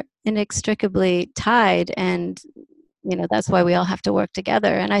 we're inextricably tied, and that's why we all have to work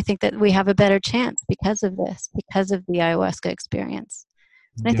together. And I think that we have a better chance because of this, because of the ayahuasca experience.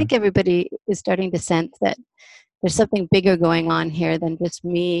 And I Yeah. think everybody is starting to sense that there's something bigger going on here than just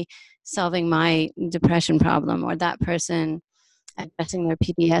me solving my depression problem or that person addressing their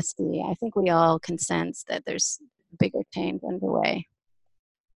PTSD. I think we all can sense that there's bigger change underway.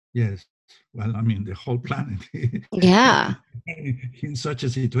 Yes. Well, I mean, the whole planet Yeah. in such a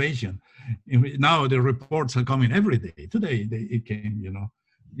situation. Now the reports are coming every day. Today it came,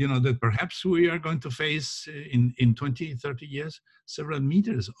 that perhaps we are going to face in 20, 30 years several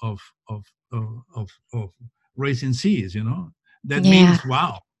meters of rising seas. That Yeah. means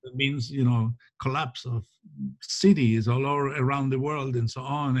wow. That means collapse of cities all over around the world and so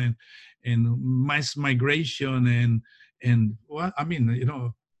on, and mass migration and well, I mean,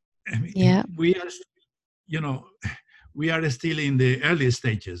 Yeah. we are, you know, we are still in the early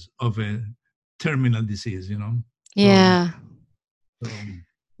stages of a terminal disease, So, Yeah. so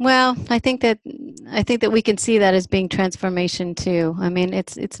Well, I think that we can see that as being transformation too. I mean,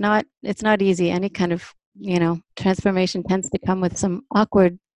 it's not easy. Any kind of, transformation tends to come with some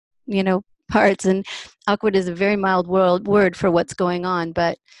awkward, parts, and awkward is a very mild word for what's going on,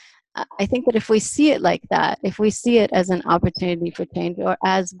 but I think that if we see it like that, if we see it as an opportunity for change or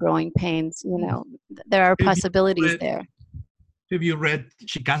as growing pains, there are have you possibilities read, there. have you read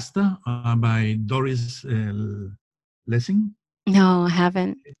Shikasta by Doris Lessing? No, I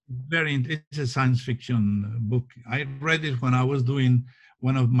haven't. It's a science fiction book. I read it when I was doing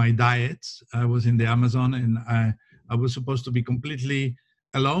one of my diets. I was in the Amazon, and I was supposed to be completely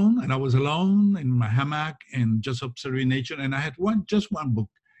alone, and I was alone in my hammock and just observing nature. And I had just one book,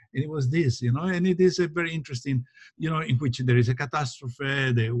 and it was this, and it is a very interesting, in which there is a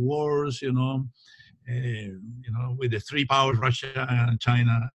catastrophe, the wars, with the three powers, Russia,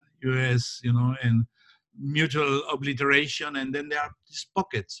 China, US, and mutual obliteration. And then there are these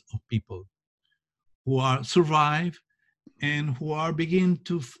pockets of people who are survive and who are begin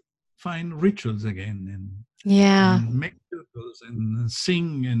to find rituals again Yeah. and make circles and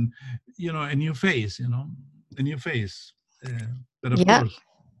sing and, a new face, a new face. But of Yeah. course,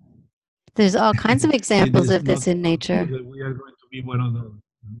 There's all kinds of it examples is of not this in true nature. that we are going to be one of those.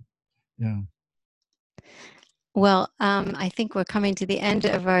 Yeah. Well, I think we're coming to the end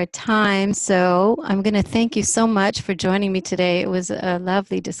of our time, so I'm going to thank you so much for joining me today. It was a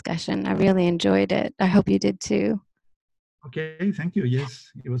lovely discussion. I really enjoyed it. I hope you did too. Okay. Thank you. Yes,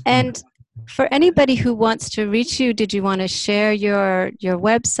 it was fun. And for anybody who wants to reach you, did you want to share your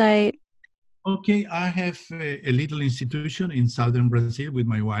website? Okay, I have a little institution in southern Brazil with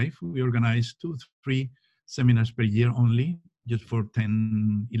my wife. We organize 2, 3 seminars per year only, just for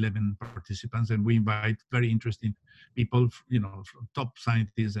 10, 11 participants, and we invite very interesting people, from top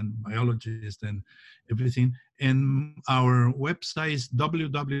scientists and biologists and everything. And our website is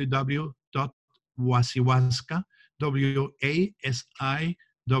www.wasiwaska,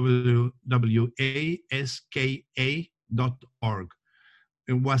 WASIWASKA.org.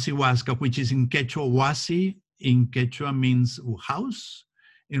 Wasihuasca, which is in Quechua. Wasi in Quechua means house,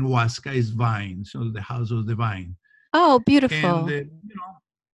 and Huasca is vine, so the house of the vine. Oh, And beautiful.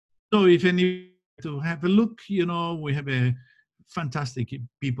 so if any to have a look, we have a fantastic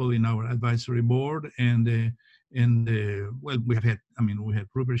people in our advisory board, and well, we have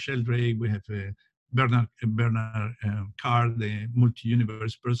Rupert Sheldrake, we have Bernard Carr, the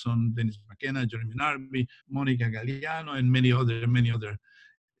multi-universe person, Dennis McKenna, Jeremy Narby, Monica Galliano, and many other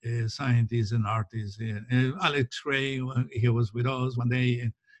scientists and artists. Alex Gray, he was with us one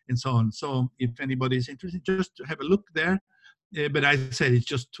day, and so on. So if anybody is interested, just have a look there. But I said it's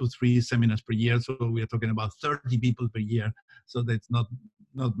just 2, 3 seminars per year, so we are talking about 30 people per year. So that's not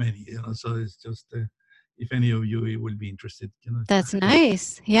many, So it's just if any of you will be interested, That's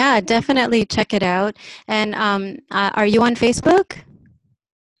nice. Yeah, definitely check it out. And are you on Facebook?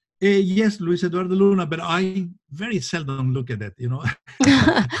 Yes, Luis Eduardo Luna, but I very seldom look at it.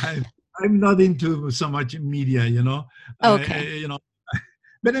 I'm not into so much media. Okay.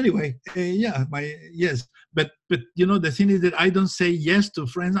 But anyway, yes. But the thing is that I don't say yes to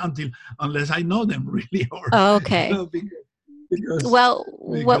friends unless I know them really, or Okay. because Well,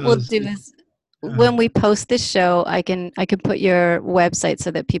 what we'll do is when we post this show, I can put your website so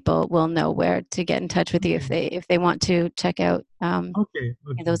that people will know where to get in touch with you if they want to check out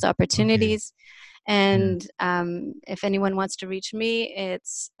those opportunities. And if anyone wants to reach me,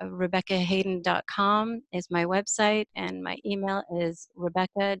 it's RebeccaHayden.com is my website, and my email is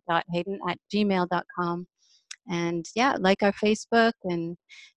rebecca.hayden@gmail.com. And yeah, like our Facebook and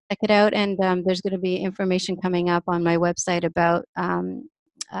check it out. And there's going to be information coming up on my website about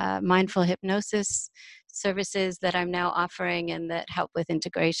mindful hypnosis services that I'm now offering and that help with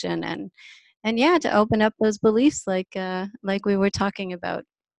integration and yeah, to open up those beliefs like we were talking about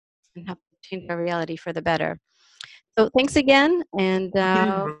and help change our reality for the better. So thanks again, and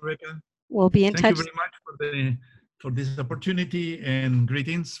Okay, Rebecca. we'll be in Thank you touch. very much for this opportunity, and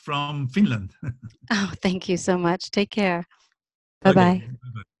greetings from Finland. Oh, thank you so much. Take care. Okay. Bye-bye.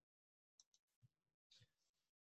 Bye-bye.